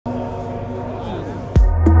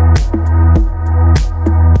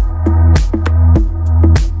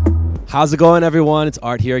How's it going, everyone? It's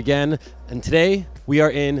Art here again, and today we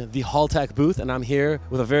are in the Haltech booth, and I'm here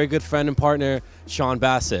with a very good friend and partner, Shawn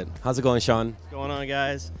Basset. How's it going, Shawn? What's going on,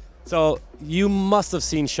 guys? So you must have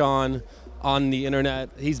seen Shawn on the internet.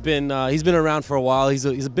 He's been around for a while. He's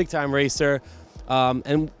a big time racer,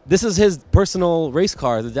 and this is his personal race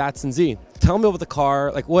car, the Datsun Z. Tell me about the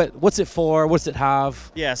car. Like, what's it for? What's it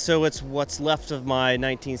have? Yeah, so it's what's left of my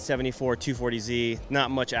 1974 240Z. Not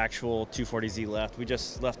much actual 240Z left. We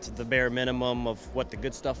just left the bare minimum of what the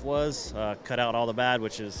good stuff was, cut out all the bad,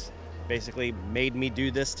 which is basically made me do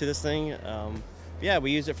this to this thing. Yeah, we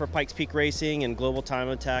use it for Pikes Peak racing and global time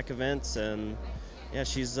attack events, and yeah,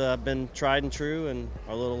 she's been tried and true and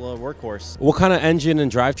our little workhorse. What kind of engine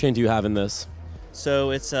and drivetrain do you have in this?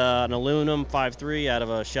 So it's an aluminum 5.3 out of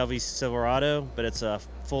a Chevy Silverado, but it's a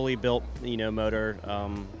fully built, motor.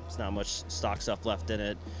 There's not much stock stuff left in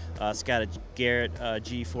it. It's got a Garrett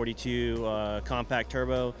G42 compact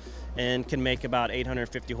turbo and can make about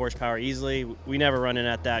 850 horsepower easily. We never run in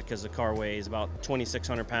at that because the car weighs about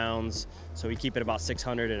 2,600 pounds, so we keep it about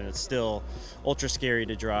 600, and it's still ultra scary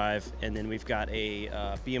to drive. And then we've got a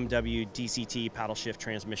BMW DCT paddle shift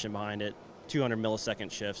transmission behind it, 200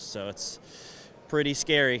 millisecond shifts, so it's pretty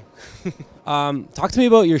scary. Talk to me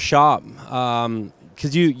about your shop,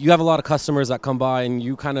 because you have a lot of customers that come by and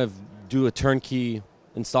you kind of do a turnkey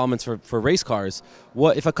installments for race cars.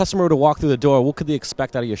 What if a customer were to walk through the door, what could they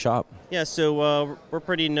expect out of your shop? Yeah, so we're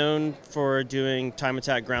pretty known for doing time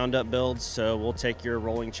attack ground up builds. So we'll take your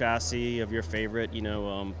rolling chassis of your favorite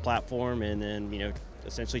platform and then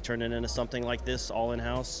essentially turn it into something like this all in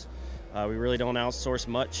house. We really don't outsource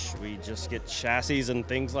much. We just get chassis and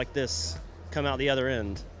things like this come out the other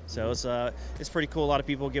end. So it's pretty cool. A lot of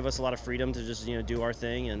people give us a lot of freedom to just do our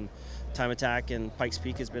thing, and time attack and Pikes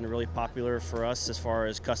Peak has been really popular for us as far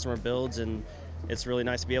as customer builds, and it's really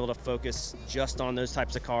nice to be able to focus just on those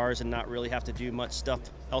types of cars and not really have to do much stuff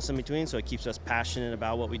else in between. So it keeps us passionate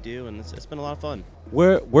about what we do, and it's been a lot of fun.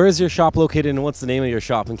 Where is your shop located, and what's the name of your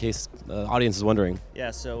shop, in case the audience is wondering? Yeah,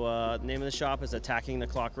 so the name of the shop is Attacking the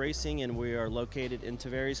Clock Racing, and we are located in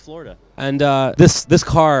Tavares, Florida. And this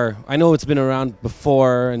car, I know it's been around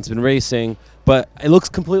before and it's been racing, but it looks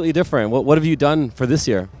completely different. What have you done for this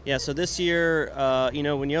year? Yeah, so this year,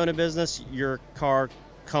 when you own a business, your car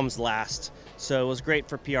comes last. So it was great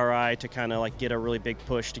for PRI to kind of get a really big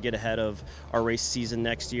push to get ahead of our race season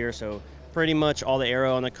next year. So pretty much all the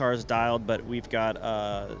aero on the car is dialed, but we've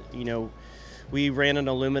got, we ran an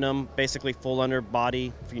aluminum, basically full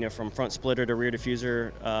underbody, from front splitter to rear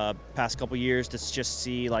diffuser past couple years to just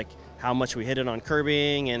see how much we hit it on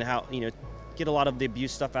curbing and how, get a lot of the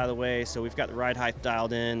abuse stuff out of the way. So we've got the ride height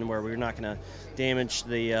dialed in where we're not going to damage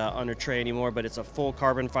the under tray anymore, but it's a full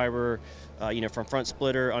carbon fiber, from front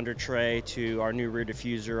splitter, under tray to our new rear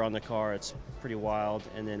diffuser on the car. It's pretty wild.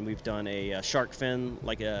 And then we've done a shark fin,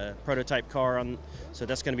 like a prototype car so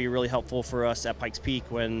that's going to be really helpful for us at Pikes Peak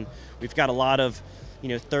when we've got a lot of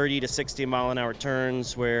 30 to 60 mile an hour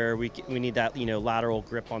turns where we need that lateral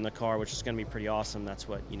grip on the car, which is going to be pretty awesome. That's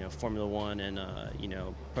what Formula One and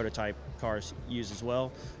prototype cars use as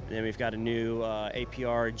well. And then we've got a new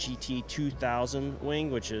APR GT 2000 wing,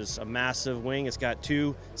 which is a massive wing. It's got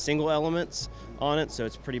 2 single elements on it, so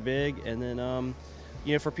it's pretty big. And then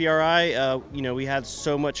for PRI, we had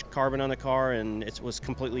so much carbon on the car, and it was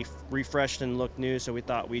completely refreshed and looked new. So we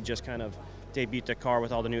thought we'd just kind of debut the car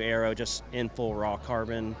with all the new aero just in full raw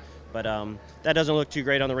carbon, but that doesn't look too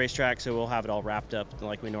great on the racetrack, so we'll have it all wrapped up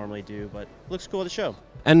like we normally do, but looks cool to show.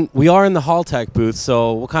 And we are in the Haltech booth,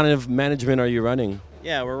 so what kind of management are you running?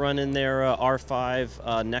 Yeah, we're running their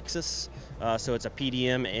R5 Nexus, so it's a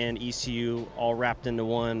PDM and ECU all wrapped into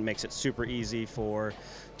one. Makes it super easy for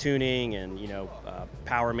tuning and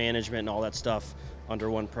power management and all that stuff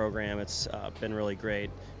under one program. It's been really great.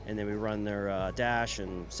 And then we run their dash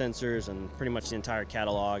and sensors and pretty much the entire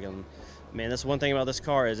catalog. And man, that's one thing about this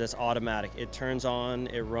car is it's automatic. It turns on,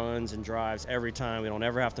 it runs and drives every time. We don't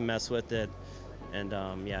ever have to mess with it. And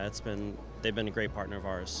yeah, they've been a great partner of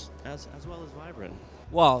ours, as well as Vibrant.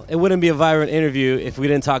 Well, it wouldn't be a Vibrant interview if we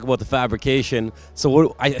didn't talk about the fabrication.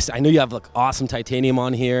 So I know you have awesome titanium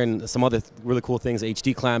on here and some other really cool things,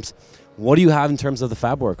 HD clamps. What do you have in terms of the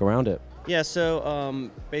fab work around it? Yeah,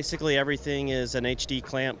 so basically everything is an HD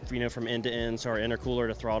clamp, from end to end, so our intercooler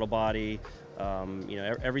to throttle body.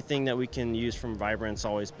 Everything that we can use from Vibrant's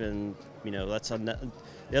always been,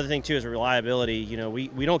 the other thing too is reliability.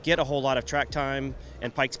 We don't get a whole lot of track time,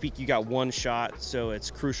 and Pikes Peak you got one shot, so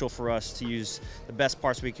it's crucial for us to use the best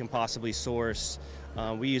parts we can possibly source.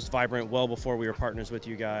 We used Vibrant well before we were partners with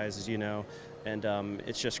you guys, as you know. And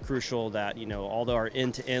it's just crucial that, you know, all our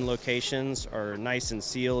end-to-end locations are nice and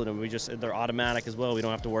sealed, and they're automatic as well. We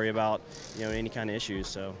don't have to worry about, you know, any kind of issues.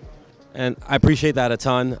 So. And I appreciate that a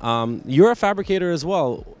ton. You're a fabricator as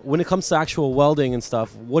well. When it comes to actual welding and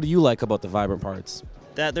stuff, what do you like about the Vibrant parts?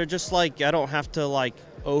 That they're just like, I don't have to like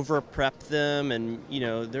over prep them, and you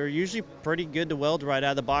know, they're usually pretty good to weld right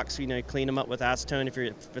out of the box. You know, clean them up with acetone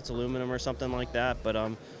if it's aluminum or something like that. But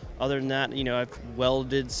other than that, you know, I've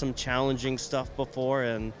welded some challenging stuff before,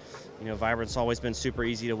 and you know, Vibrant's always been super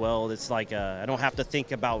easy to weld. It's like I don't have to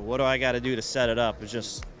think about what do I got to do to set it up. It's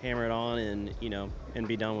just hammer it on and, you know, and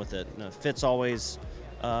be done with it. You know, fit's always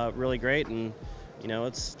really great, and you know,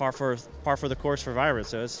 it's par for the course for Vibrant,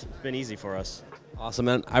 so it's been easy for us. Awesome,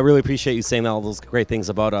 man. I really appreciate you saying all those great things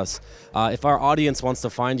about us. If our audience wants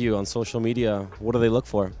to find you on social media, what do they look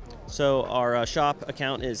for? So our shop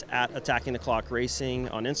account is at Attacking the Clock Racing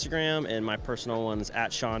on Instagram, and my personal one is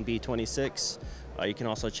at Shawn B26. You can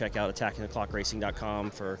also check out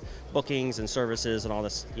attackingtheclockracing.com for bookings and services and all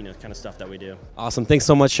this, you know, kind of stuff that we do. Awesome. Thanks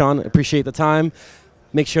so much, Shawn. Appreciate the time.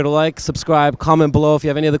 Make sure to like, subscribe, comment below if you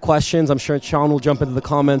have any other questions. I'm sure Shawn will jump into the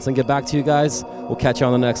comments and get back to you guys. We'll catch you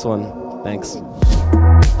on the next one. Thanks.